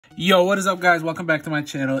Yo, what is up, guys? Welcome back to my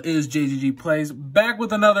channel. It is JGG Plays, back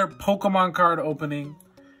with another Pokemon card opening.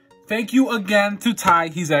 Thank you again to Ty.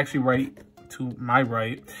 He's actually right to my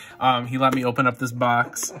right. He let me open up this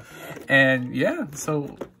box. And yeah,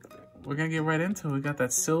 so we're gonna get right into it. We got that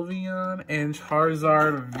SYLVEON and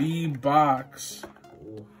Charizard V box.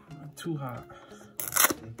 Too hot.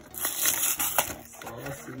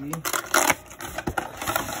 Saucy.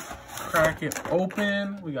 Crack it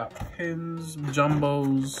open. We got pins,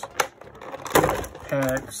 jumbos,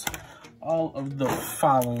 packs, all of the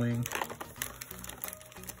following.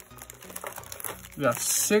 We got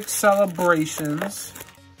 6 celebrations.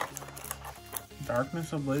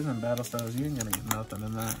 Darkness Ablaze and Battle Styles. You ain't gonna get nothing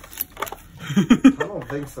in that. I don't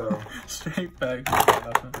think so. Straight back.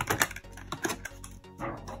 Nothing.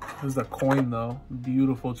 There's the coin though.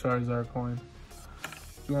 Beautiful Charizard coin.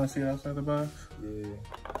 You wanna see it outside the box? Yeah.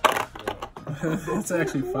 It's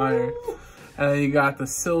actually fire. And then you got the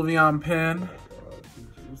SYLVEON pin.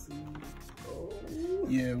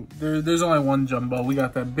 Yeah, there's only one jumbo. We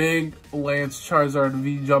got that big Lance Charizard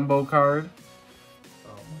V jumbo card.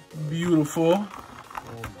 Beautiful. Oh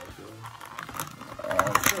my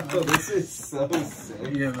god. Oh, this is so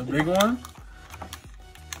sick. Yeah, the big one.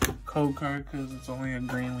 Code card, because it's only a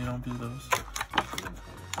green. We don't do those.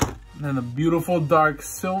 And then the beautiful dark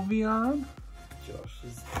SYLVEON.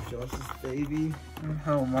 Josh's baby.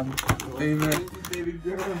 Oh, my favorite. Baby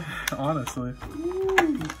girl. Honestly.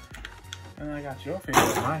 Ooh. And I got your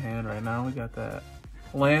favorite in my hand right now. We got that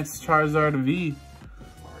Lance Charizard V.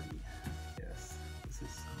 Yes. This is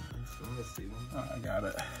nice. I'm gonna see one. Oh, I got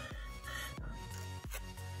it.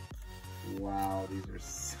 Wow, these are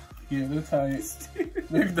so yeah, they're tight.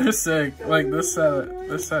 They're sick. Like this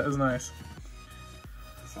set is nice.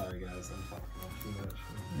 Sorry guys, I'm talking about too much.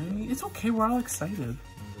 It's okay, we're all excited.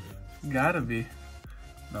 Gotta be.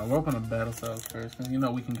 No, we're opening Battle Styles first, because you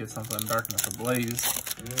know we can get something in Darkness Ablaze.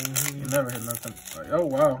 You never hit nothing. Like, oh,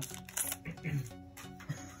 wow.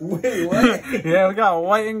 Wait, what? Yeah, we got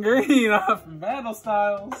white and green off Battle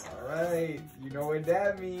Styles. Alright, you know what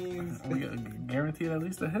that means. We guaranteed at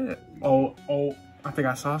least a hit. Oh, I think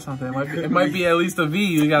I saw something. It might be at least a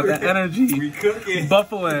V. We got that energy. We cooking.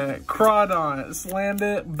 Buffalin, Crawdon,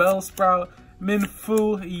 Slandit, Bellsprout,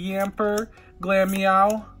 Minfu, Yamper,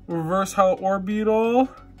 Glameow, Reverse Hollow Orbital.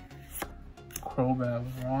 Crobat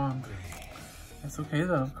was wrong. That's okay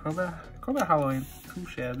though. Crobat Hollow ain't too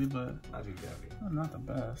shabby, but not the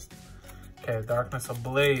best. Okay, Darkness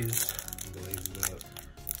Ablaze.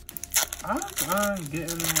 I'm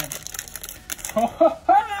getting that.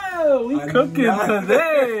 Oh, we cooking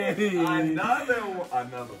today. Another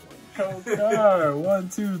one. Code card 1,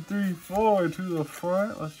 2, 3, 4 to the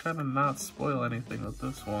front. Let's try to not spoil anything with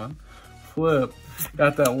this one. Flip.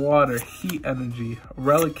 Got that water, heat energy,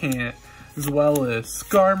 Relicanth, as well as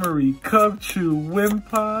Skarmory, Cubchoo,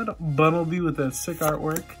 Wimpod, Bunnelby with that sick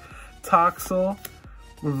artwork, Toxel,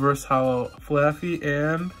 Reverse Hollow Flaffy,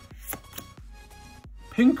 and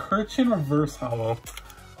Pincurchin Reverse Hollow.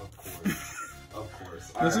 Of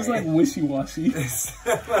course. This is like wishy-washy.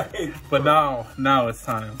 But now it's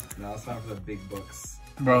time. Now it's time for the big books.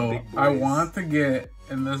 Bro, I want to get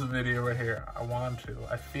in this video right here.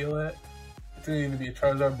 I feel it. It's gonna either be a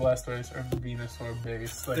Charizard, Blastoise, or Venusaur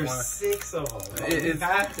base. Like there's 6 of them. It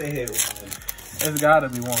has to hit one. It's gotta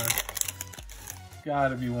be one.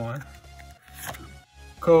 Gotta be one.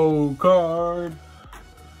 Code card.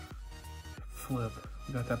 Flip.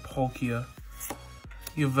 We got that Palkia,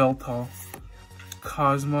 Yveltal,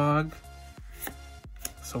 Cosmog,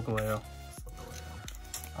 Sokoleo.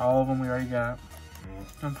 All of them we already got.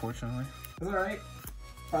 Unfortunately. It's alright.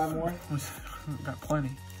 5 more. Got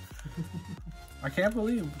plenty. I can't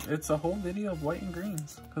believe it's a whole video of white and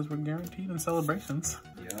greens because we're guaranteed in celebrations.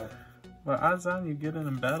 Yeah. But odds on you get it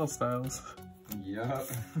in Battle Styles. Yup.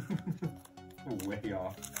 Way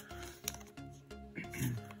off.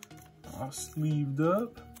 All sleeved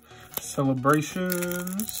up.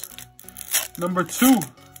 Celebrations. Number 2.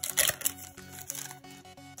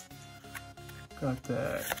 Got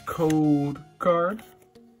that code card.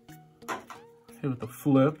 Hit with the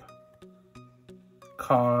flip.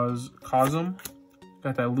 Cosm.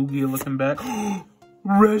 Got that Lugia looking back.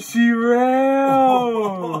 Reshiram!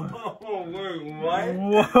 Oh, wait,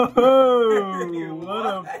 what? Whoa! What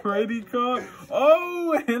a pretty card.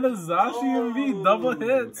 Oh, and a Zacian V, double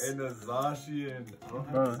hits. And a Zacian. I don't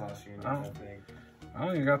have the Zacian, I think. I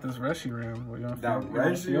don't even got this Reshiram. That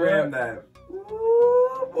Reshiram, that.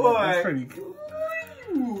 Ooh, boy. That's pretty.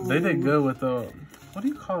 They did good with the. What do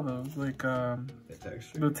you call those? Like, the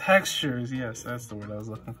texture. The textures, yes, that's the word I was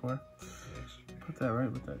looking for. Put that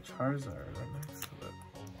right with that Charizard right next to it.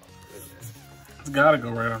 It's gotta go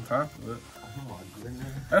right on top of it. Oh my goodness.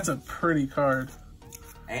 That's a pretty card.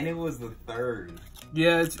 And it was the third.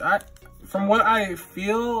 Yeah, from what I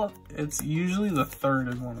feel, it's usually the third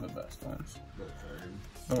is one of the best ones. The third.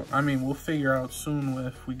 But, I mean, we'll figure out soon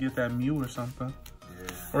if we get that Mew or something.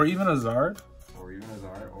 Yeah. Or even a Zard. Or even a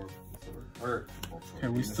Zard or Okay,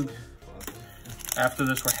 we still... After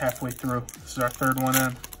this, we're halfway through. This is our third one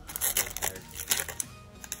in.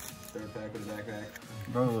 Third pack with a backpack.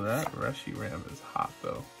 Bro, that Reshiram is hot,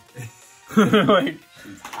 though. Like,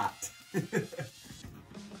 she's hot.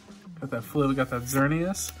 Got that flip, we got that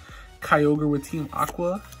Xerneas, Kyogre with Team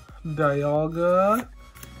Aqua, Dialga,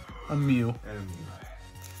 a Mew. And a Mew.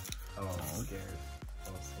 Oh, I'm scared.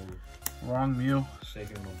 Oh, so wrong Mew.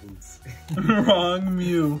 shaking my boots. Wrong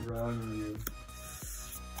Mew. Wrong Mew.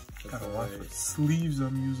 Gotta watch what sleeves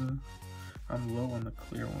I'm using. I'm low on the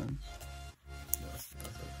clear ones.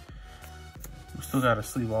 We still gotta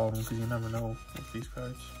sleeve all of them because you never know with these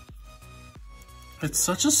cards. It's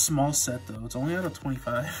such a small set though. It's only out of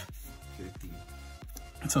 25. 50.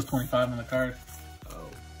 It says 25 on the card. Oh.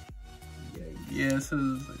 Yeah, this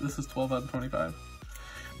is 12 out of 25.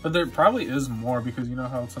 But there probably is more because you know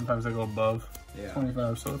how sometimes they go above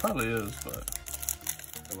 25, so it probably is, but...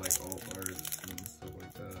 I like all arts and stuff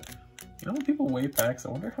like that. You know when people weigh packs, I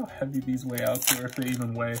wonder how heavy these weigh out to or if they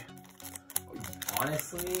even weigh.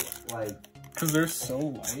 Honestly, like... Because they're so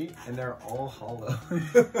light. And they're all hollow.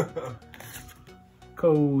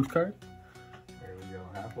 Code card. There we go,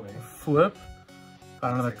 halfway. Flip.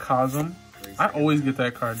 Got another Cosm. I always get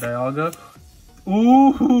that card, Dialga.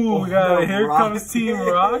 Ooh, we got Here Comes Team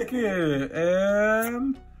Rocket.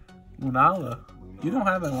 And Lunala. You don't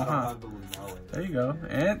have that one, huh? There you go.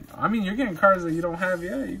 And, I mean, you're getting cards that you don't have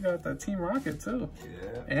yet. You got that Team Rocket, too.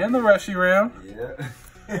 Yeah. And the Reshiram. Yeah.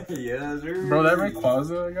 Yeah, sure. Bro, that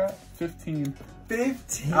Rayquaza I got, 15.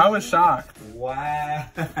 15? I was shocked. Wow.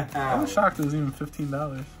 I was shocked it was even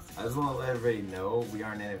 $15. I just want to let everybody know we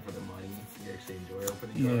aren't in it for the money. We actually enjoy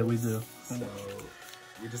opening Yeah, cards. we do. So,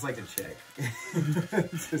 we just like to check.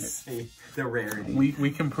 To see the rarity.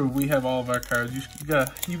 We can prove we have all of our cards.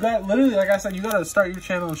 You got literally, like I said, you got to start your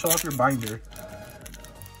channel and show off your binder.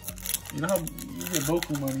 You know how you get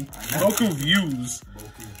Boku money? Boku views.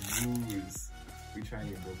 Boku views. We try and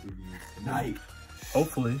get Boku views tonight.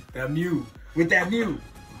 Hopefully. That Mew. With that Mew.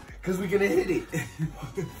 Because we're going to hit it.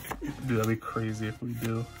 Dude, that'd be crazy if we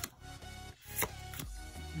do.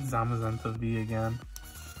 Zamazenta V again.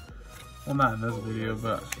 Well, not in this video,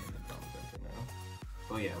 but...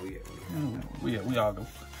 Oh, yeah,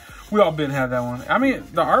 we all been had that one. I mean,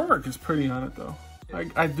 the artwork is pretty on it, though.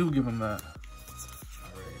 I do give him that.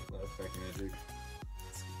 Alright, last pack magic.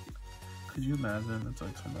 Could you imagine? It's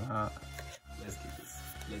like something hot. Let's get this.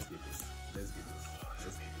 Let's get this. Let's get this.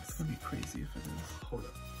 Let's get this. It's gonna be crazy if it is. Hold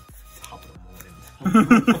up. Top of the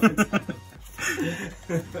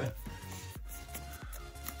morning.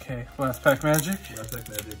 Okay, last pack magic. Last pack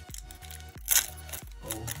magic.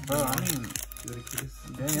 Oh, bro, I mean,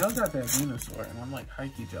 Danielle got that Venusaur, and I'm like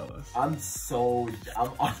hikey jealous. I'm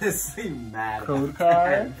honestly mad. Code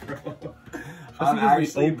card. Bro. Just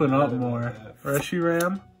because we open up more.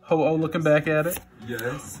 Reshiram. Ho-Oh looking back at it.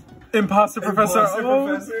 Yes. Imposter Professor.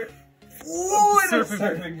 Professor. Ooh,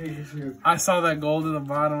 I saw that gold at the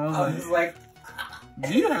bottom. I was like,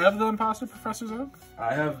 do you have the Imposter Professor's Oak?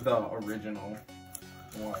 I have the original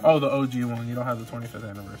one. Oh, the OG one. You don't have the 25th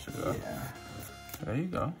anniversary though. Yeah. There you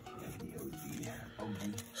go.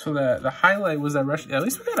 OG. So that the highlight was that Rush. At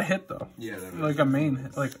least we got a hit though. Yeah. Like a main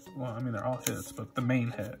hit. Like, well, I mean they're all hits, but the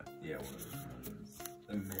main hit. Yeah.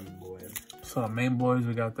 The main boys. So the main boys,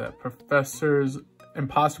 we got that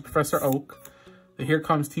Imposter Professor Oak. The Here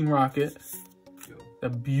Comes Team Rocket. The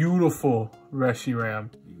beautiful Reshiram.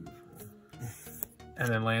 And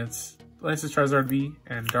then Lance's Charizard V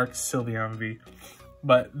and Dark SYLVEON V.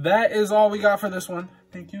 But that is all we got for this one.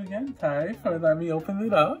 Thank you again, Ty, for letting me open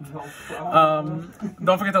it up. No problem.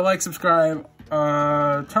 Don't forget to like, subscribe,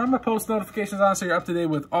 turn my post notifications on so you're up to date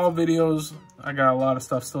with all videos. I got a lot of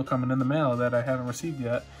stuff still coming in the mail that I haven't received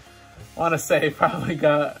yet. I want to say probably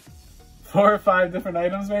got 4 or 5 different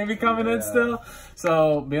items maybe coming in still.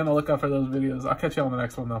 So be on the lookout for those videos. I'll catch you on the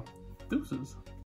next one though. Deuces.